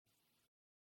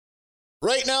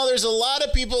Right now, there's a lot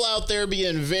of people out there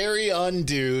being very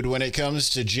undued when it comes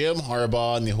to Jim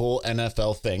Harbaugh and the whole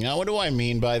NFL thing. Now, what do I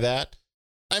mean by that?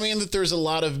 I mean that there's a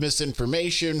lot of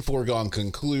misinformation, foregone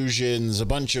conclusions, a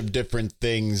bunch of different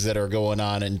things that are going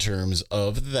on in terms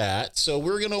of that. So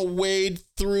we're going to wade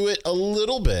through it a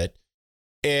little bit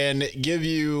and give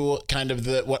you kind of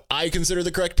what I consider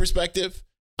the correct perspective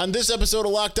on this episode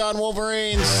of Locked On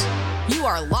Wolverines. You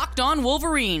are Locked On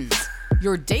Wolverines,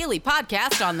 your daily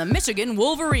podcast on the Michigan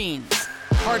Wolverines,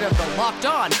 part of the Locked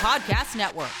On Podcast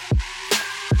Network.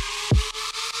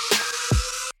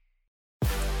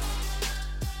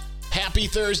 Happy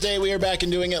Thursday. We are back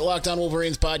and doing it. Locked On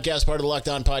Wolverines podcast, part of the Locked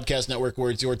On Podcast Network,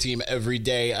 where it's your team every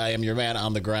day. I am your man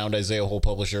on the ground, Isaiah Hole,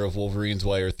 publisher of Wolverines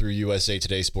Wire through USA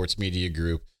Today Sports Media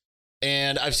Group.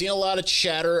 And I've seen a lot of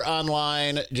chatter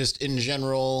online just in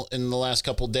general in the last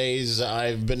couple days.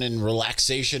 I've been in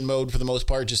relaxation mode for the most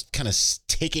part, just kind of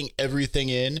taking everything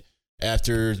in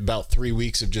after about 3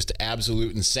 weeks of just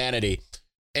absolute insanity.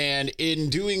 And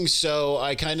in doing so,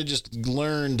 I kind of just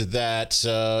learned that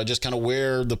just kind of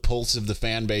where the pulse of the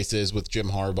fan base is with Jim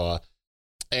Harbaugh.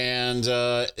 And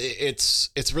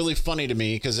it's really funny to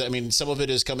me because, I mean, some of it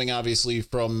is coming obviously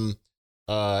from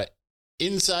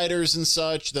insiders and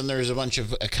such. Then there's a bunch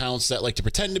of accounts that like to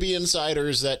pretend to be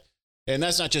insiders and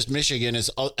that's not just Michigan, it's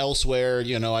elsewhere.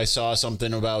 You know, I saw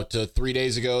something about 3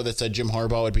 days ago that said Jim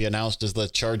Harbaugh would be announced as the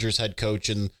Chargers head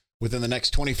coach within the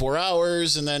next 24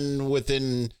 hours. And then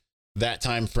within that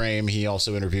time frame, he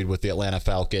also interviewed with the Atlanta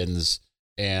Falcons,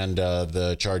 and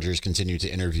the Chargers continue to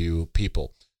interview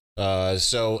people.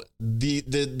 So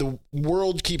the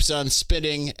world keeps on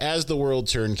spinning as the world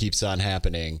turn keeps on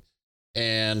happening.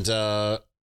 And the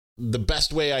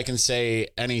best way I can say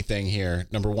anything here,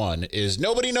 number one, is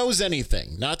nobody knows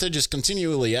anything. Not to just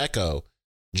continually echo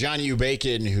John U.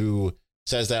 Bacon, who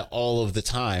says that all of the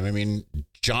time. I mean,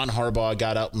 John Harbaugh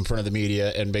got out in front of the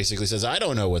media and basically says, I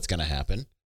don't know what's going to happen.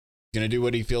 Going to do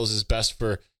what he feels is best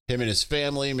for him and his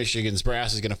family. Michigan's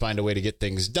brass is going to find a way to get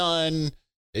things done,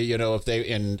 you know,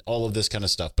 and all of this kind of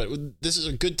stuff. But this is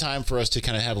a good time for us to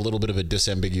kind of have a little bit of a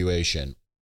disambiguation.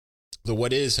 The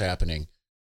what is happening,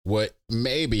 what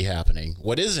may be happening,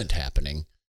 what isn't happening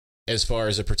as far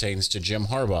as it pertains to Jim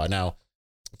Harbaugh. Now,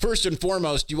 first and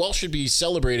foremost, you all should be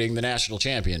celebrating the national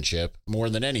championship more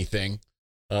than anything.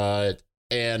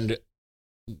 And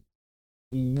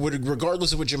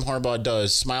regardless of what Jim Harbaugh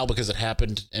does, smile because it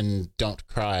happened and don't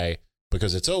cry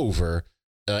because it's over,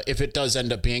 if it does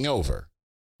end up being over.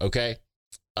 Okay?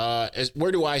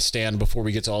 Where do I stand before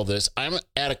we get to all this? I'm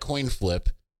at a coin flip,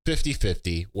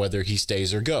 50-50, whether he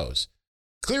stays or goes.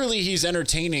 Clearly, he's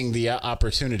entertaining the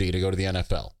opportunity to go to the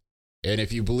NFL. And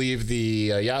if you believe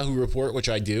the Yahoo report, which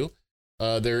I do,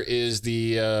 there is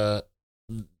he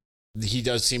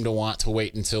does seem to want to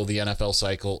wait until the NFL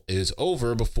cycle is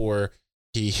over before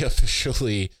he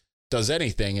officially does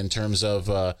anything in terms of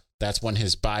that's when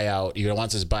his buyout, he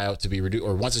wants his buyout to be reduced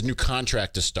or wants his new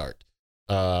contract to start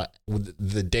with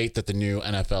the date that the new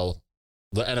NFL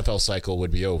cycle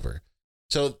would be over.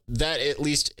 So that at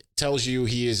least tells you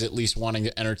he is at least wanting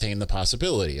to entertain the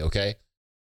possibility, okay?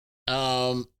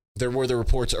 There were the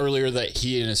reports earlier that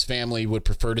he and his family would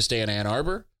prefer to stay in Ann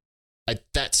Arbor.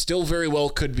 That still very well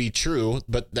could be true,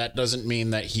 but that doesn't mean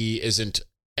that he isn't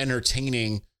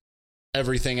entertaining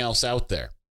everything else out there.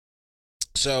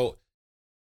 So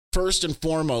first and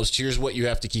foremost, here's what you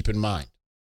have to keep in mind.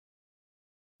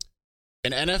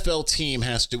 An NFL team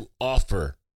has to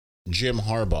offer Jim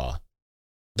Harbaugh.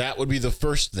 That would be the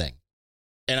first thing.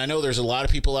 And I know there's a lot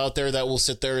of people out there that will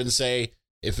sit there and say,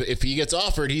 if he gets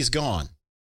offered, he's gone.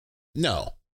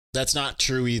 No, that's not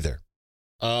true either.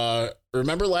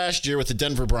 Remember last year with the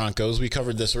Denver Broncos, we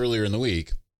covered this earlier in the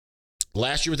week.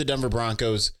 Last year with the Denver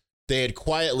Broncos, they had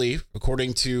quietly,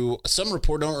 according to some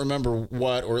report, I don't remember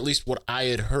what, or at least what I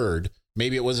had heard,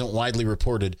 maybe it wasn't widely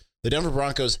reported, the Denver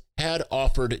Broncos had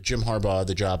offered Jim Harbaugh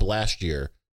the job last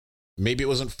year. Maybe it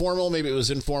wasn't formal, maybe it was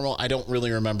informal. I don't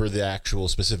really remember the actual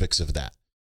specifics of that.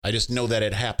 I just know that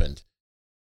it happened.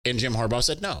 And Jim Harbaugh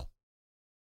said no.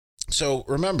 So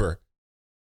remember,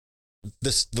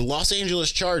 the Los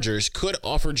Angeles Chargers could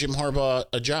offer Jim Harbaugh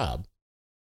a job,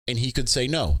 and he could say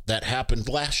no. That happened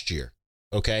last year,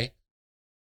 okay?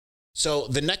 So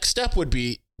the next step would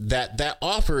be that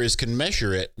offer is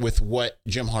commensurate with what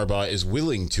Jim Harbaugh is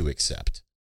willing to accept,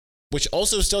 which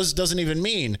also doesn't even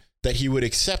mean that he would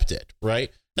accept it,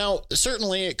 right? Now,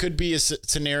 certainly it could be a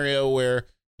scenario where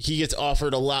he gets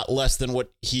offered a lot less than what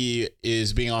he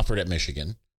is being offered at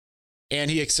Michigan,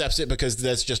 and he accepts it because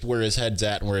that's just where his head's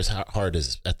at and where his heart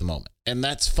is at the moment. And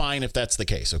that's fine if that's the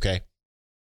case, okay?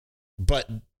 But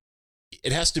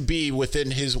it has to be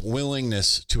within his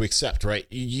willingness to accept, right?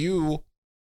 You,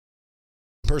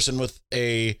 person with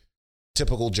a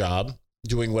typical job,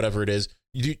 doing whatever it is,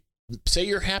 you say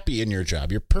you're happy in your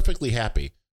job. You're perfectly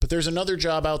happy. But there's another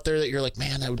job out there that you're like,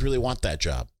 man, I would really want that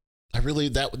job.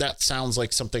 That sounds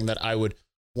like something that I would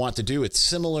want to do. It's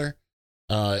similar.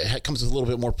 It comes with a little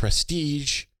bit more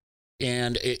prestige,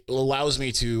 and it allows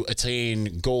me to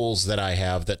attain goals that I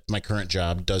have that my current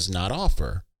job does not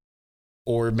offer.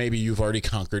 Or maybe you've already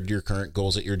conquered your current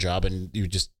goals at your job, and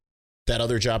that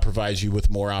other job provides you with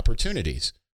more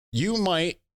opportunities. You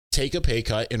might take a pay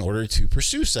cut in order to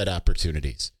pursue said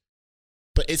opportunities.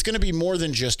 But it's going to be more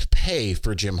than just pay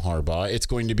for Jim Harbaugh. It's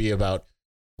going to be about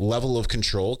level of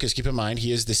control, because keep in mind,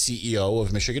 he is the CEO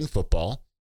of Michigan football.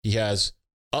 He has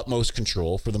utmost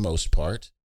control for the most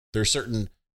part. There are certain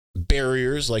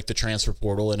barriers like the transfer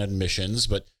portal and admissions,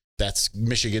 but that's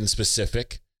Michigan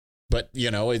specific. But,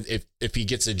 if he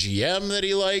gets a GM that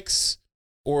he likes,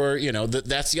 or,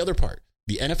 that's the other part.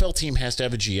 The NFL team has to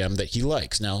have a GM that he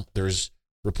likes. Now, there's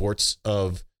reports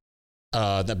of,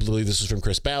 I believe this is from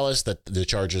Chris Ballas, that the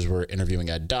Chargers were interviewing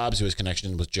Ed Dobbs, who has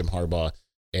connection with Jim Harbaugh,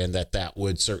 and that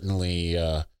would certainly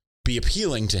be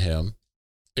appealing to him,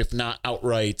 if not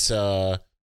outright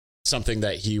something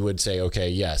that he would say, okay,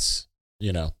 yes,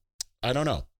 I don't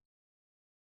know.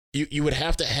 You would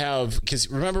have to have, because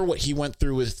remember what he went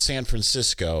through with San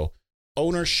Francisco,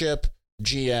 ownership,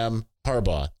 GM,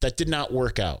 Harbaugh. That did not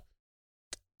work out.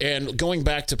 And going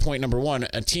back to point number one,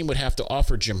 a team would have to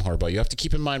offer Jim Harbaugh. You have to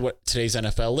keep in mind what today's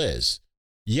NFL is.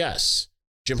 Yes,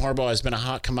 Jim Harbaugh has been a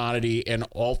hot commodity, and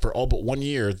for all but 1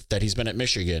 year that he's been at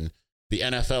Michigan, the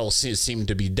NFL seemed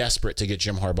to be desperate to get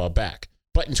Jim Harbaugh back.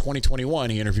 But in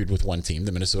 2021, he interviewed with one team,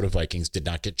 the Minnesota Vikings, did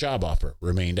not get job offer,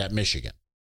 remained at Michigan.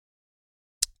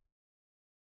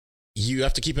 You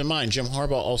have to keep in mind, Jim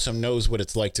Harbaugh also knows what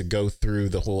it's like to go through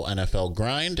the whole NFL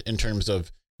grind in terms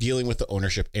of dealing with the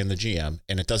ownership and the GM,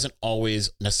 and it doesn't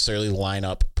always necessarily line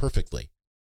up perfectly.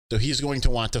 So he's going to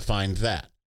want to find that.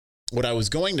 What I was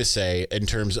going to say in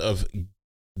terms of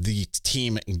the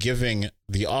team giving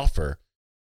the offer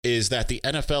is that the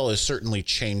NFL has certainly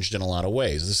changed in a lot of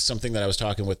ways. This is something that I was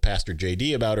talking with Pastor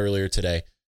JD about earlier today,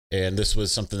 and this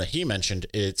was something that he mentioned.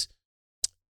 It's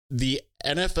the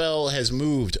NFL has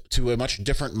moved to a much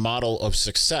different model of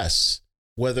success.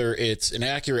 Whether it's an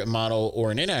accurate model or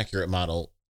an inaccurate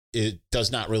model, it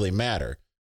does not really matter.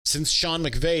 Since Sean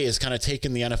McVay has kind of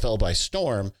taken the NFL by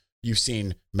storm, you've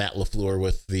seen Matt LaFleur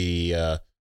with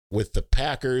the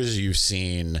Packers. You've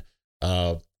seen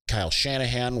Kyle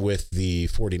Shanahan with the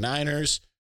 49ers.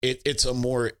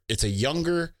 It's a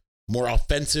younger, more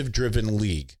offensive-driven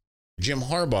league. Jim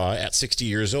Harbaugh, at 60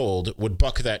 years old, would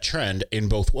buck that trend in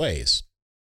both ways.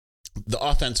 The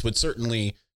offense would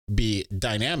certainly be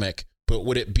dynamic, but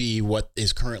would it be what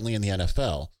is currently in the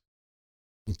NFL?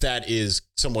 That is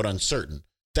somewhat uncertain.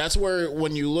 That's where,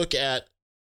 when you look at,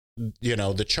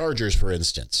 the Chargers, for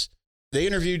instance, they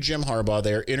interviewed Jim Harbaugh.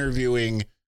 They're interviewing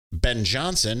Ben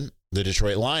Johnson, the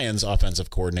Detroit Lions offensive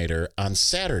coordinator, on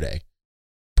Saturday.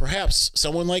 Perhaps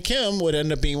someone like him would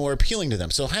end up being more appealing to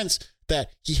them. So hence,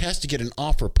 that he has to get an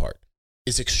offer part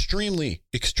is extremely,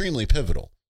 extremely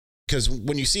pivotal. Because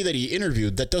when you see that he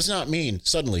interviewed, that does not mean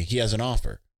suddenly he has an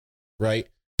offer, right?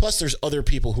 Plus, there's other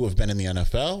people who have been in the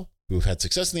NFL, who have had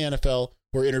success in the NFL,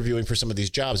 who are interviewing for some of these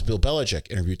jobs. Bill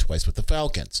Belichick interviewed twice with the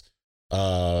Falcons.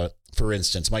 For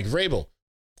instance, Mike Vrabel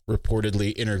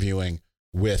reportedly interviewing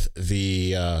with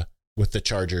the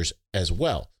Chargers as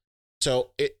well. So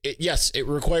yes, it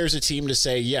requires a team to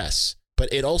say yes,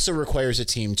 but it also requires a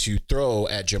team to throw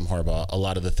at Jim Harbaugh a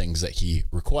lot of the things that he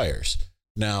requires.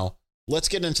 Now, let's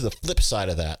get into the flip side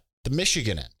of that, the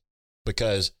Michigan end,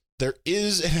 because there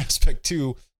is an aspect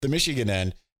to the Michigan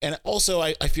end. And also,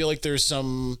 I feel like there's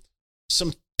some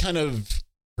kind of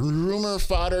rumor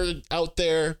fodder out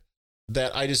there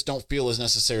that I just don't feel is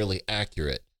necessarily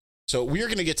accurate. So we're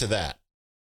going to get to that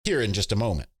here in just a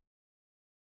moment.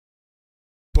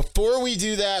 Before we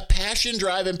do that, passion,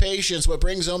 drive, and patience. What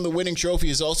brings home the winning trophy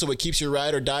is also what keeps your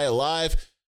ride or die alive.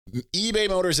 eBay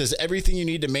Motors has everything you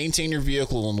need to maintain your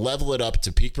vehicle and level it up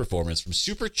to peak performance, from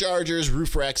superchargers,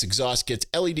 roof racks, exhaust kits,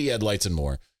 LED headlights, and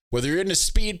more. Whether you're into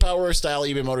speed, power, or style,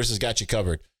 eBay Motors has got you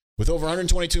covered. With over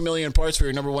 122 million parts for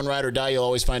your number one ride or die, you'll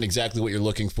always find exactly what you're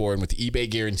looking for. And with eBay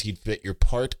Guaranteed Fit, your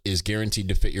part is guaranteed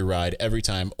to fit your ride every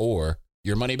time, or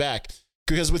your money back.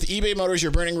 Because with eBay Motors,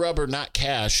 you're burning rubber, not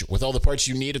cash. With all the parts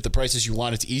you need at the prices you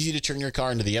want, it's easy to turn your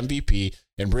car into the MVP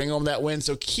and bring home that win.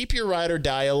 So keep your ride or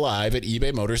die alive at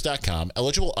ebaymotors.com.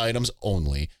 Eligible items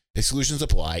only. Exclusions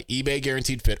apply. eBay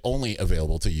Guaranteed Fit only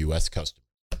available to U.S. customers.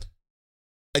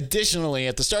 Additionally,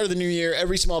 at the start of the new year,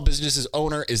 every small business's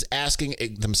owner is asking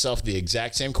themselves the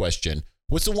exact same question.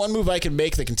 What's the one move I can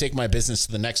make that can take my business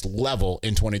to the next level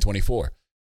in 2024?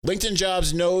 LinkedIn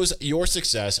Jobs knows your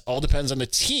success all depends on the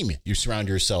team you surround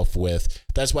yourself with.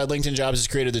 That's why LinkedIn Jobs has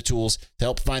created the tools to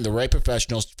help find the right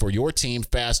professionals for your team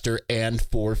faster and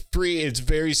for free. It's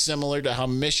very similar to how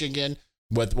Michigan,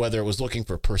 whether it was looking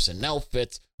for personnel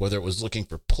fits, whether it was looking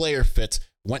for player fits,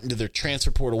 went into their transfer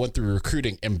portal, went through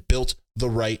recruiting, and built the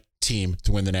right team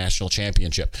to win the national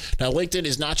championship. Now, LinkedIn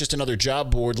is not just another job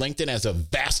board. LinkedIn has a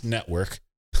vast network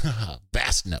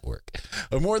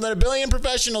of more than 1 billion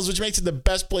professionals, which makes it the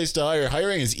best place to hire.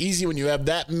 Hiring is easy when you have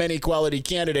that many quality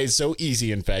candidates. So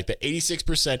easy, in fact, that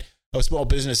 86% of small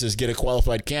businesses get a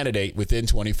qualified candidate within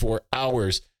 24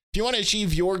 hours. If you want to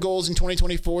achieve your goals in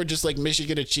 2024, just like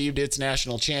Michigan achieved its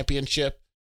national championship,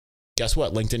 guess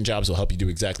what? LinkedIn Jobs will help you do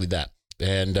exactly that.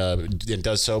 And it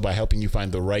does so by helping you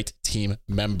find the right team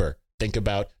member. Think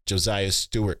about Josiah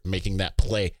Stewart making that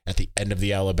play at the end of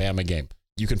the Alabama game.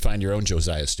 You can find your own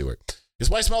Josiah Stewart. It's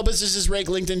why small businesses rank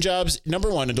LinkedIn Jobs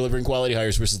 #1 in delivering quality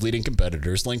hires versus leading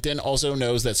competitors. LinkedIn also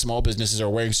knows that small businesses are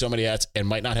wearing so many hats and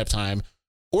might not have time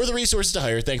or the resources to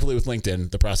hire. Thankfully, with LinkedIn,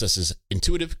 the process is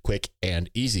intuitive, quick, and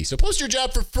easy. So post your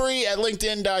job for free at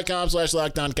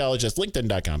linkedin.com/LockedOnCollege. That's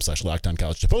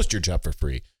linkedin.com/LockedOnCollege to post your job for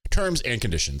free. Terms and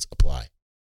conditions apply.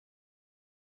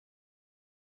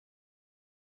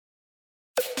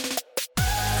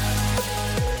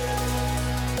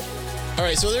 All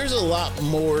right, so there's a lot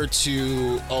more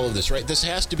to all of this, right? This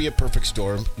has to be a perfect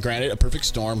storm. Granted, a perfect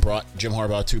storm brought Jim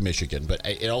Harbaugh to Michigan, but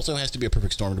it also has to be a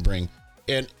perfect storm to bring.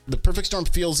 And the perfect storm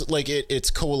feels like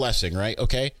it's coalescing, right?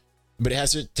 Okay. But it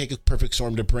has to take a perfect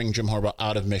storm to bring Jim Harbaugh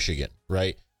out of Michigan,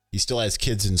 right? He still has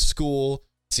kids in school.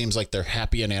 Seems like they're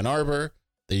happy in Ann Arbor.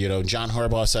 You know, John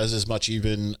Harbaugh says as much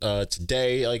even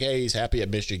today, like, hey, he's happy at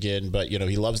Michigan, but, you know,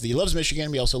 he loves Michigan.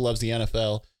 But he also loves the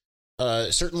NFL.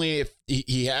 Certainly if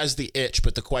he has the itch,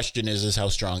 but the question is how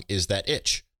strong is that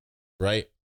itch, right?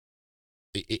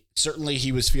 Certainly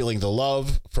he was feeling the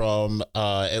love from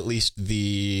at least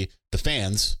the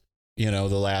fans, you know,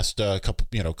 the last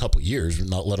couple years,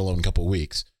 not let alone couple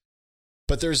weeks.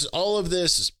 But there's all of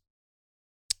this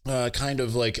kind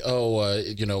of like,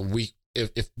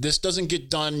 if this doesn't get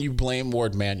done, you blame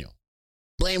Ward Manuel.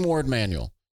 Blame Ward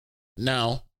Manuel.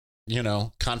 Now, you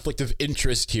know, conflict of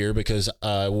interest here because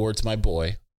Ward's my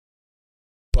boy.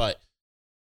 But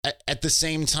at the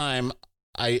same time,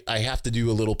 I have to do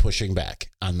a little pushing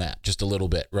back on that, just a little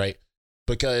bit, right?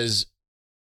 Because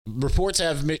reports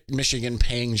have Michigan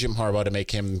paying Jim Harbaugh to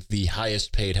make him the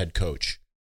highest paid head coach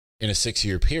in a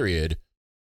 6-year period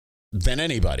than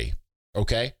anybody,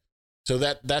 okay? So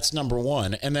that's number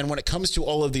one. And then when it comes to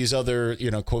all of these other,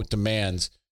 you know, quote, demands,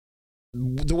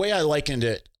 the way I likened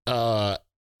it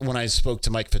when I spoke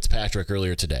to Mike Fitzpatrick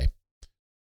earlier today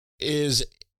is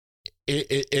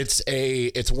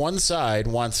it's one side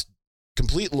wants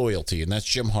complete loyalty, and that's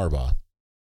Jim Harbaugh.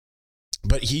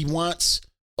 But he wants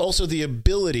also the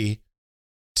ability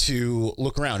to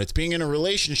look around. It's being in a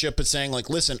relationship, but saying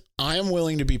like, listen, I am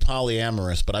willing to be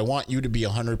polyamorous, but I want you to be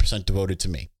 100% devoted to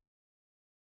me.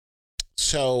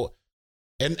 So,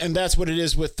 and that's what it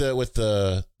is with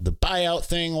the buyout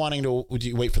thing, wanting to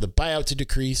wait for the buyout to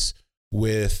decrease,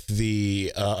 with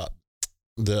the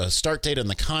start date and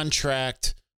the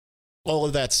contract, all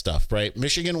of that stuff, right?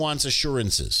 Michigan wants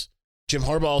assurances. Jim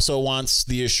Harbaugh also wants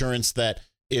the assurance that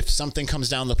if something comes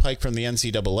down the pike from the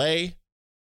NCAA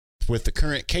with the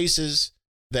current cases,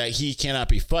 that he cannot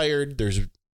be fired. There's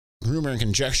rumor and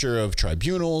conjecture of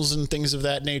tribunals and things of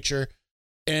that nature.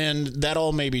 And that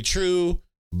all may be true,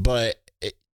 but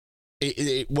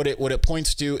what it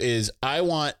points to is I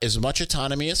want as much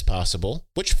autonomy as possible,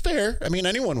 which fair. I mean,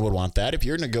 anyone would want that. If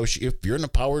you're in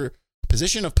a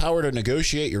position of power to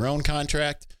negotiate your own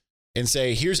contract and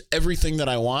say, here's everything that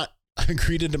I want, I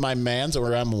agreed into my demands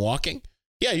or I'm walking.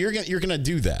 Yeah, you're gonna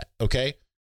do that, okay?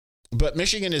 But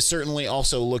Michigan is certainly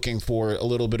also looking for a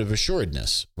little bit of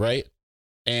assuredness, right?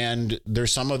 And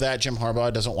there's some of that Jim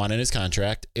Harbaugh doesn't want in his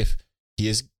contract if he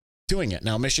is doing it.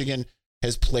 Now, Michigan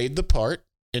has played the part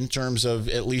in terms of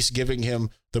at least giving him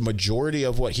the majority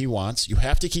of what he wants. You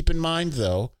have to keep in mind,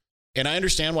 though, and I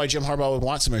understand why Jim Harbaugh would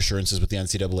want some assurances with the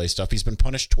NCAA stuff. He's been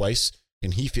punished twice,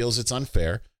 and he feels it's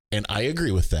unfair, and I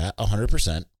agree with that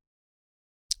 100%.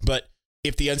 But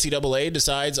if the NCAA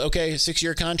decides, okay,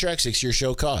 6-year contract, 6-year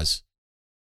show cause,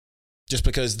 just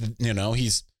because, you know,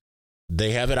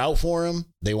 they have it out for him,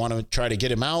 they want to try to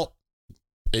get him out,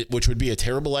 which would be a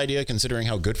terrible idea considering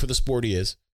how good for the sport he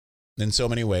is in so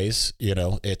many ways. You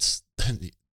know, it's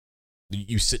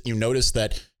you notice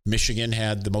that Michigan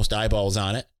had the most eyeballs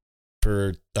on it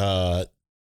for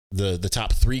The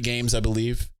top 3 games, I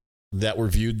believe, that were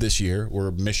viewed this year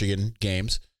were Michigan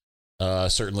games.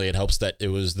 Certainly it helps that it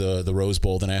was the Rose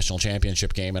Bowl, the national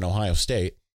championship game in Ohio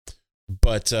State.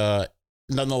 But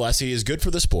nonetheless, he is good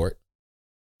for the sport.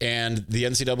 And the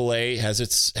NCAA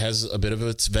has a bit of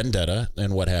its vendetta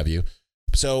and what have you.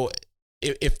 So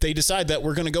if they decide that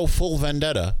we're going to go full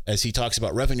vendetta, as he talks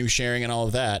about revenue sharing and all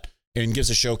of that, and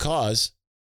gives a show cause,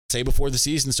 say before the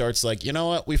season starts, like, you know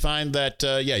what, we find that,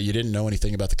 you didn't know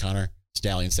anything about the Connor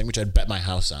Stallions thing, which I'd bet my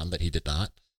house on that he did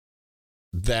not,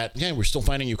 that, we're still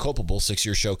finding you culpable,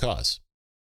 6-year show cause.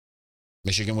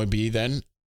 Michigan would be then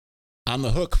on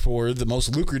the hook for the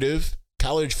most lucrative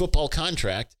college football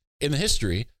contract in the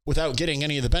history without getting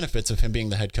any of the benefits of him being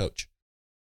the head coach.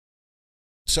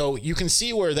 So you can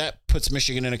see where that puts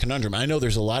Michigan in a conundrum. I know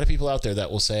there's a lot of people out there that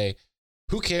will say,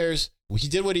 who cares? He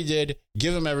did what he did.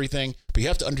 Give him everything. But you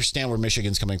have to understand where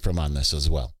Michigan's coming from on this as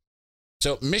well.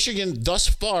 So Michigan thus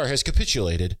far has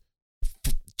capitulated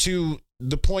to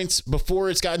the points before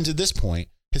it's gotten to this point,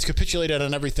 has capitulated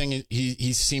on everything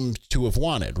he seemed to have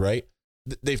wanted, right?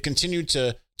 They've continued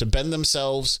to bend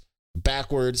themselves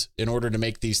backwards in order to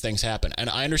make these things happen. And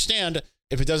I understand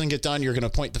if it doesn't get done, you're going to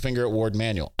point the finger at Ward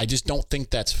Manuel. I just don't think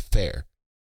that's fair,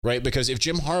 right? Because if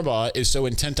Jim Harbaugh is so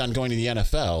intent on going to the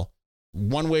NFL,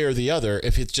 one way or the other,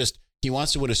 if it's just he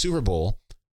wants to win a Super Bowl,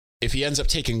 if he ends up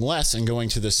taking less and going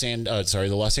to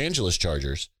the Los Angeles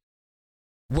Chargers,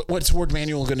 what's Ward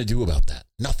Manuel going to do about that?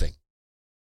 Nothing.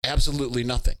 Absolutely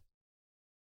nothing.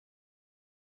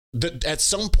 At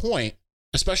some point,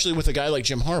 especially with a guy like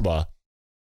Jim Harbaugh,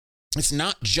 it's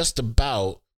not just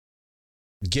about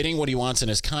getting what he wants in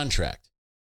his contract.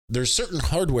 There's certain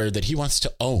hardware that he wants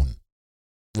to own,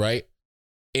 right?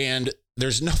 And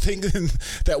there's nothing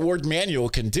that Ward Manuel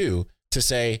can do to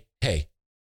say, hey,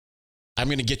 I'm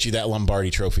going to get you that Lombardi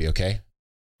trophy, okay?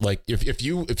 Like, if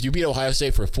you beat Ohio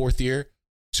State for a 4th year,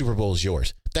 Super Bowl is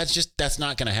yours. That's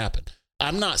not going to happen.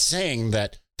 I'm not saying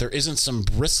that there isn't some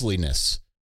bristliness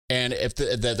and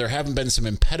that there haven't been some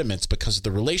impediments because of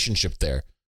the relationship there.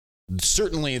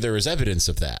 Certainly there is evidence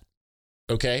of that,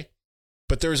 okay?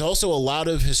 But there's also a lot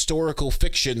of historical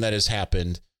fiction that has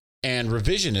happened and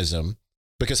revisionism,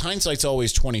 because hindsight's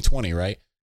always 20/20, right?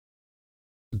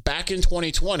 Back in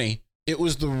 2020, it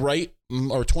was the right,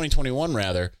 or 2021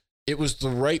 rather, it was the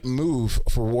right move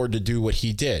for Ward to do what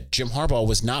he did. Jim Harbaugh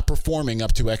was not performing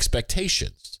up to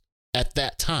expectations at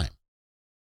that time.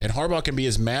 And Harbaugh can be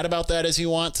as mad about that as he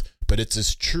wants, but it's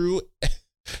as true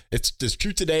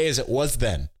today as it was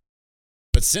then.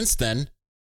 But since then,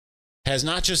 has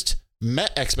not just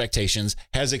met expectations,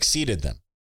 has exceeded them.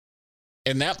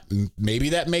 And that maybe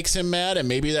that makes him mad, and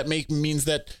maybe that means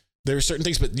that there are certain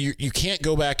things, but you can't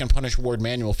go back and punish Ward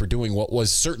Manuel for doing what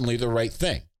was certainly the right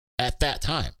thing at that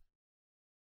time.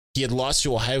 He had lost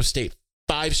to Ohio State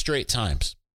 5 straight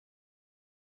times.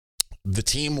 The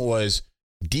team was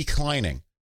declining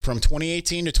from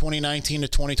 2018 to 2019 to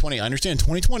 2020. I understand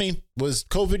 2020 was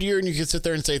COVID year, and you could sit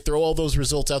there and say, throw all those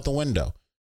results out the window.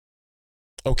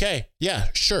 Okay, yeah,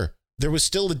 sure. There was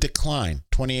still a decline,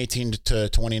 2018 to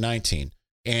 2019.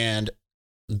 And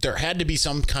there had to be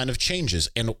some kind of changes.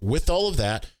 And with all of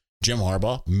that, Jim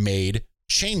Harbaugh made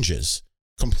changes,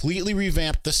 completely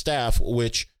revamped the staff,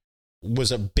 which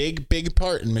was a big, big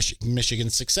part in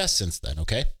Michigan's success since then,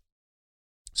 okay?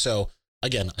 So,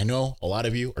 again, I know a lot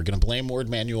of you are going to blame Ward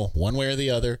Manuel one way or the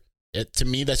other. To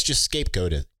me, that's just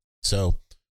scapegoated. So,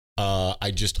 I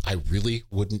really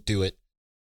wouldn't do it.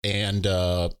 And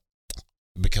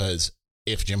because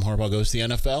if Jim Harbaugh goes to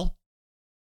the NFL,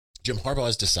 Jim Harbaugh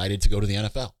has decided to go to the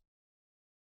NFL.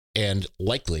 And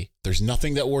likely, there's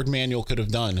nothing that Ward Manuel could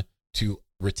have done to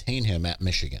retain him at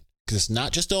Michigan. Because it's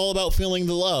not just all about feeling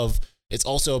the love. It's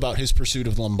also about his pursuit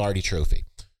of the Lombardi trophy.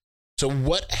 So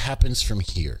what happens from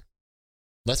here?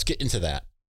 Let's get into that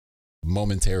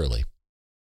momentarily.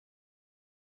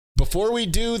 Before we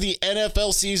do, the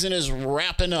NFL season is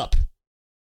wrapping up.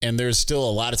 And there's still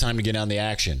a lot of time to get on the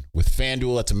action with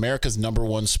FanDuel. That's America's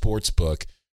 #1 sports book.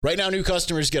 Right now, new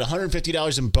customers get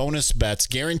 $150 in bonus bets,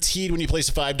 guaranteed when you place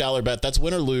a $5 bet. That's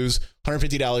win or lose,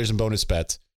 $150 in bonus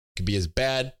bets. It could be as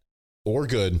bad or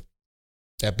good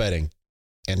at betting,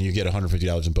 and you get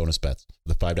 $150 in bonus bets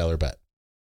with a $5 bet.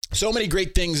 So many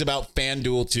great things about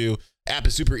FanDuel, too. App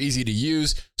is super easy to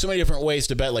use. So many different ways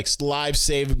to bet, like live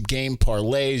save game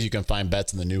parlays. You can find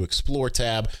bets in the new Explore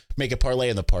tab. Make a parlay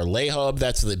in the Parlay Hub.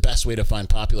 That's the best way to find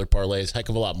popular parlays. Heck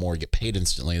of a lot more. Get paid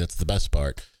instantly. That's the best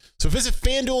part. So visit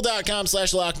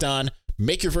FanDuel.com/lockedon.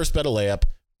 Make your first bet a layup.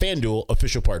 FanDuel,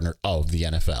 official partner of the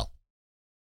NFL.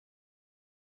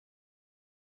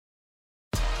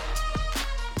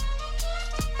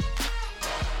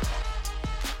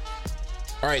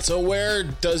 All right, so where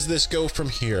does this go from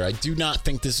here? I do not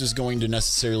think this is going to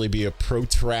necessarily be a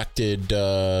protracted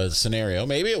scenario.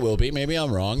 Maybe it will be. Maybe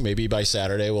I'm wrong. Maybe by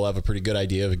Saturday we'll have a pretty good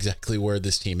idea of exactly where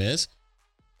this team is.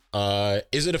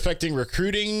 Is it affecting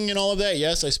recruiting and all of that?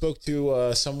 Yes, I spoke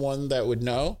to someone that would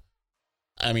know.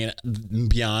 I mean,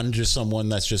 beyond just someone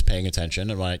that's just paying attention.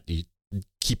 And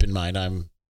keep in mind, I'm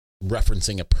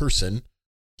referencing a person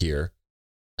here.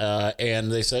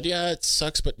 And they said, yeah, it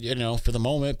sucks, but, for the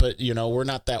moment, but, we're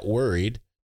not that worried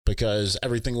because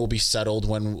everything will be settled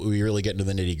when we really get into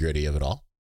the nitty gritty of it all.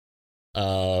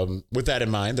 With that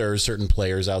in mind, there are certain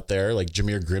players out there like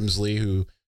Jameer Grimsley, who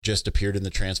just appeared in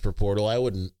the transfer portal. I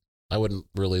wouldn't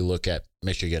really look at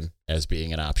Michigan as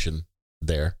being an option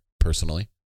there personally,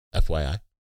 FYI.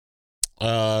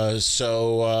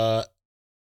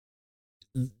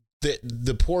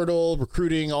 The portal,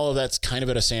 recruiting, all of that's kind of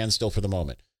at a standstill for the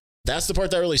moment. That's the part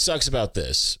that really sucks about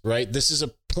this, right? This is a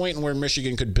point where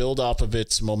Michigan could build off of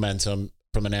its momentum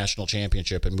from a national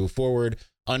championship and move forward,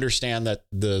 understand that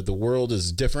the world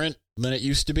is different than it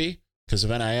used to be because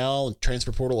of NIL,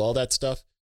 transfer portal, all that stuff.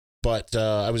 But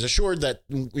I was assured that,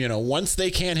 once they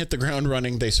can hit the ground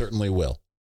running, they certainly will.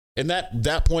 And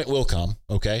that point will come,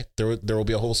 okay? There will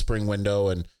be a whole spring window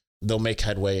and they'll make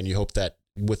headway, and you hope that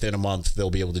within a month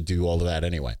they'll be able to do all of that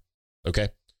anyway, okay?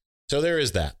 So there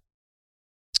is that.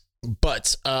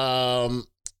 But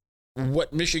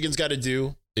what Michigan's got to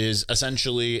do is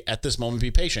essentially at this moment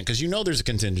be patient, because there's a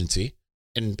contingency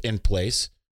in place,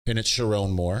 and it's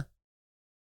Sharon Moore.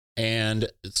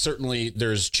 And certainly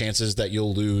there's chances that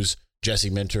you'll lose Jesse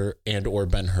Minter and or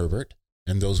Ben Herbert,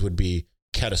 and those would be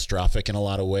catastrophic in a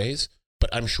lot of ways.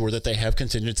 But I'm sure that they have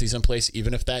contingencies in place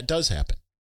even if that does happen,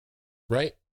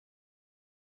 right?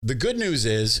 The good news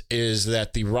is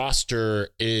that the roster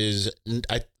is,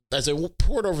 as I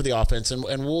poured over the offense, and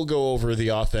we'll go over the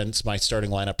offense, my starting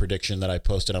lineup prediction that I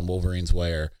posted on Wolverines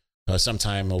Wire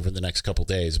sometime over the next couple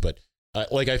days. But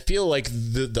I feel like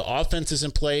the offense is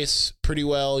in place pretty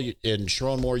well, and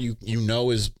Sharon Moore,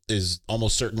 is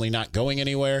almost certainly not going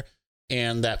anywhere,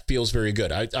 and that feels very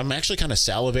good. I'm actually kind of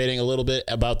salivating a little bit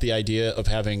about the idea of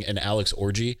having an Alex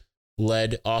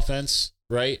Orji-led offense,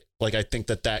 right? Like, I think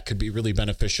that could be really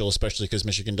beneficial, especially because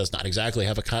Michigan does not exactly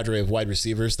have a cadre of wide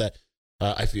receivers that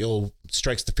I feel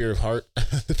strikes the fear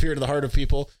to the heart of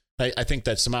people. I think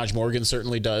that Samaj Morgan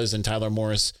certainly does, and Tyler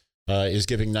Morris is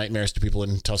giving nightmares to people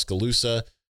in Tuscaloosa.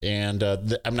 And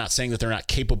I'm not saying that they're not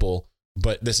capable,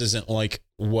 but this isn't like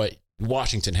what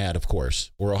Washington had, of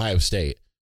course, or Ohio State.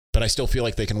 But I still feel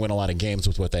like they can win a lot of games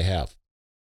with what they have.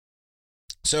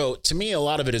 So to me, a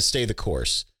lot of it is stay the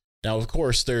course. Now, of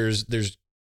course, there's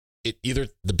either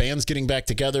the band's getting back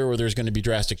together or there's going to be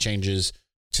drastic changes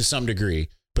to some degree.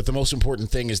 But the most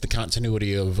important thing is the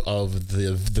continuity of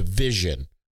the vision.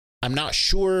 I'm not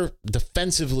sure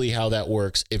defensively how that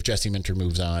works if Jesse Minter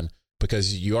moves on,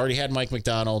 because you already had Mike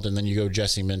McDonald, and then you go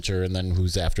Jesse Minter, and then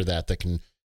who's after that can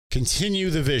continue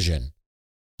the vision?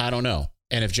 I don't know.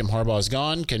 And if Jim Harbaugh is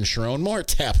gone, can Sharon Moore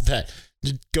tap that?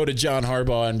 Go to John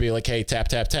Harbaugh and be like, hey, tap,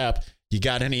 tap, tap. You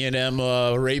got any of them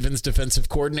Ravens defensive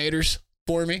coordinators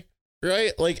for me?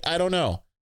 Right? Like, I don't know.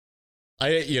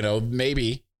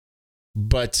 Maybe.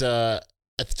 But I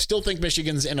still think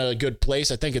Michigan's in a good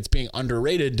place. I think it's being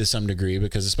underrated to some degree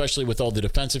because, especially with all the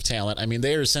defensive talent, I mean,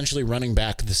 they are essentially running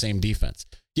back the same defense.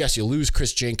 Yes, you lose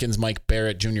Chris Jenkins, Mike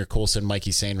Barrett, Junior Colson,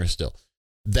 Mikey Sainer still.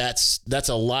 That's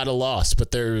a lot of loss,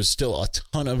 but there's still a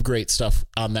ton of great stuff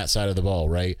on that side of the ball,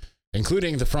 right?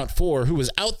 Including the front four, who was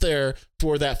out there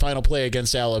for that final play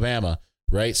against Alabama,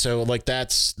 right? So,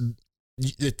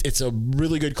 it's a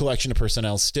really good collection of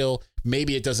personnel still.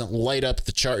 Maybe it doesn't light up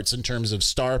the charts in terms of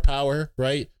star power,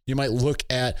 right? You might look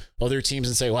at other teams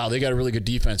and say, wow, they got a really good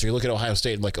defense. Or you look at Ohio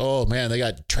State and like, oh, man, they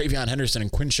got Travion Henderson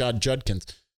and Quinshad Judkins.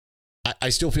 I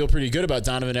still feel pretty good about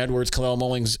Donovan Edwards, Kalel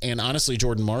Mullings, and honestly,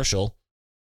 Jordan Marshall.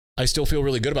 I still feel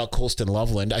really good about Colston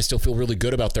Loveland. I still feel really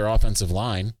good about their offensive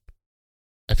line.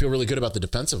 I feel really good about the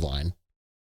defensive line.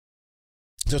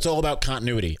 So it's all about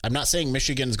continuity. I'm not saying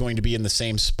Michigan's going to be in the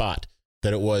same spot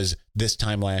that it was this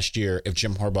time last year if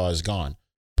Jim Harbaugh is gone.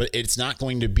 But it's not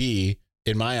going to be,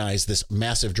 in my eyes, this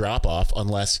massive drop-off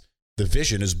unless the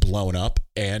vision is blown up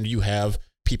and you have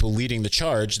people leading the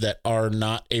charge that are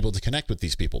not able to connect with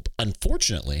these people.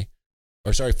 Fortunately,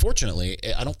 I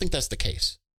don't think that's the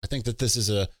case. I think that this is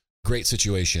a great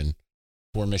situation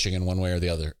for Michigan one way or the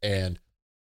other. And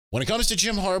when it comes to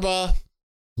Jim Harbaugh,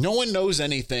 no one knows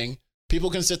anything. People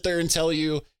can sit there and tell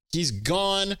you, he's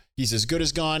gone. He's as good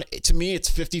as gone. To me, it's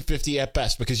 50-50 at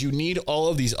best because you need all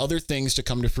of these other things to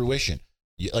come to fruition.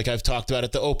 Like I've talked about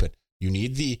at the Open, you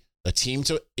need the a team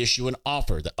to issue an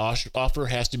offer. The offer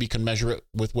has to be commensurate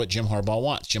with what Jim Harbaugh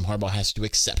wants. Jim Harbaugh has to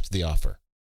accept the offer.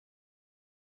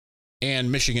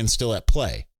 And Michigan's still at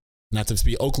play. Not to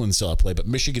be Oakland's still at play, but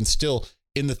Michigan's still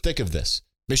in the thick of this.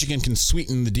 Michigan can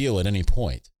sweeten the deal at any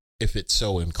point if it's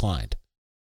so inclined.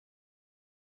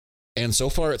 And so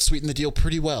far, it's sweetened the deal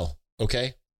pretty well,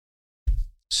 okay?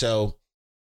 So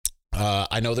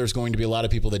I know there's going to be a lot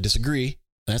of people that disagree.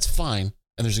 That's fine.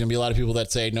 And there's going to be a lot of people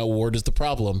that say, no, Ward is the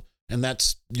problem. And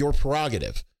that's your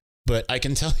prerogative. But I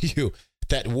can tell you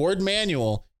that Ward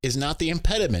Manuel is not the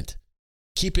impediment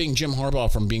keeping Jim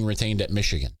Harbaugh from being retained at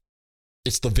Michigan.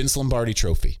 It's the Vince Lombardi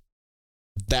trophy.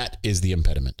 That is the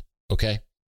impediment. Okay?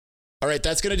 All right,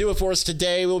 that's going to do it for us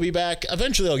today. We'll be back.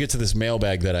 Eventually, I'll get to this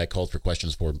mailbag that I called for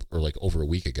questions for like over a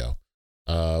week ago.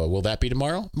 Will that be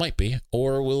tomorrow? Might be.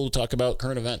 Or we'll talk about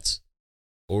current events.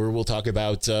 Or we'll talk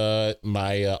about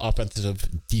my offensive,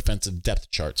 defensive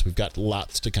depth charts. We've got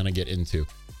lots to kind of get into.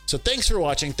 So thanks for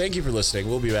watching. Thank you for listening.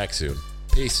 We'll be back soon.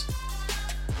 Peace.